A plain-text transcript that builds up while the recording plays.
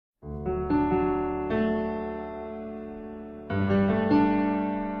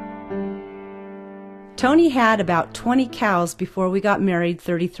Tony had about 20 cows before we got married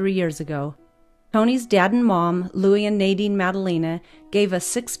 33 years ago. Tony's dad and mom, Louie and Nadine Maddalena, gave us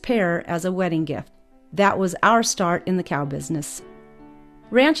 6 pair as a wedding gift. That was our start in the cow business.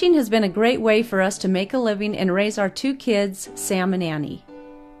 Ranching has been a great way for us to make a living and raise our 2 kids, Sam and Annie.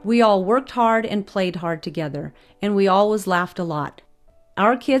 We all worked hard and played hard together, and we always laughed a lot.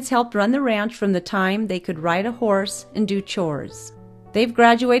 Our kids helped run the ranch from the time they could ride a horse and do chores. They've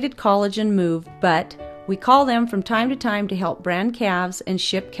graduated college and moved, but we call them from time to time to help brand calves and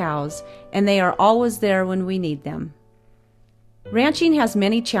ship cows, and they are always there when we need them. Ranching has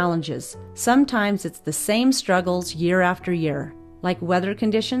many challenges. Sometimes it's the same struggles year after year, like weather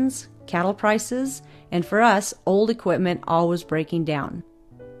conditions, cattle prices, and for us, old equipment always breaking down.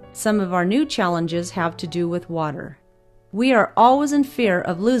 Some of our new challenges have to do with water. We are always in fear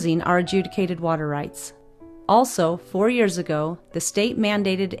of losing our adjudicated water rights. Also, 4 years ago, the state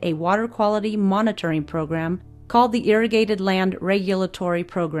mandated a water quality monitoring program called the Irrigated Land Regulatory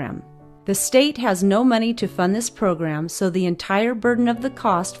Program. The state has no money to fund this program, so the entire burden of the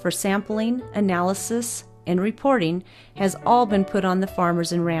cost for sampling, analysis, and reporting has all been put on the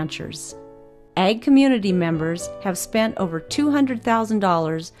farmers and ranchers. Ag community members have spent over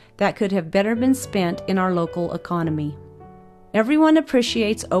 $200,000 that could have better been spent in our local economy. Everyone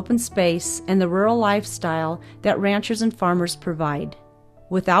appreciates open space and the rural lifestyle that ranchers and farmers provide.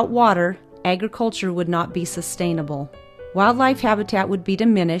 Without water, agriculture would not be sustainable. Wildlife habitat would be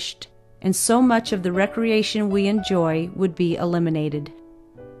diminished, and so much of the recreation we enjoy would be eliminated.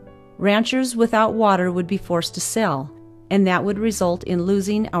 Ranchers without water would be forced to sell, and that would result in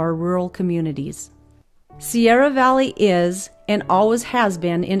losing our rural communities. Sierra Valley is, and always has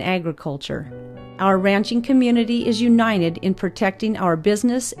been, in agriculture. Our ranching community is united in protecting our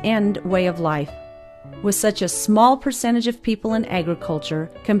business and way of life. With such a small percentage of people in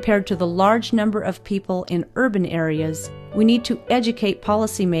agriculture compared to the large number of people in urban areas, we need to educate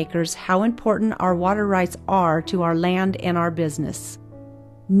policymakers how important our water rights are to our land and our business.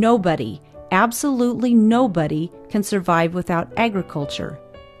 Nobody, absolutely nobody, can survive without agriculture,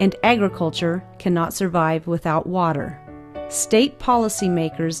 and agriculture cannot survive without water. State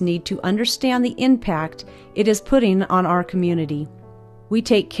policymakers need to understand the impact it is putting on our community. We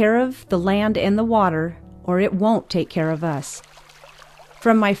take care of the land and the water, or it won't take care of us.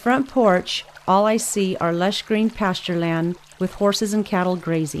 From my front porch, all I see are lush green pasture land with horses and cattle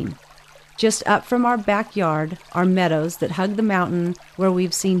grazing. Just up from our backyard are meadows that hug the mountain where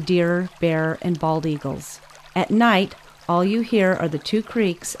we've seen deer, bear, and bald eagles. At night, all you hear are the 2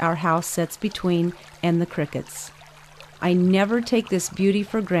 creeks our house sits between and the crickets. I never take this beauty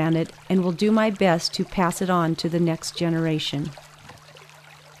for granted and will do my best to pass it on to the next generation.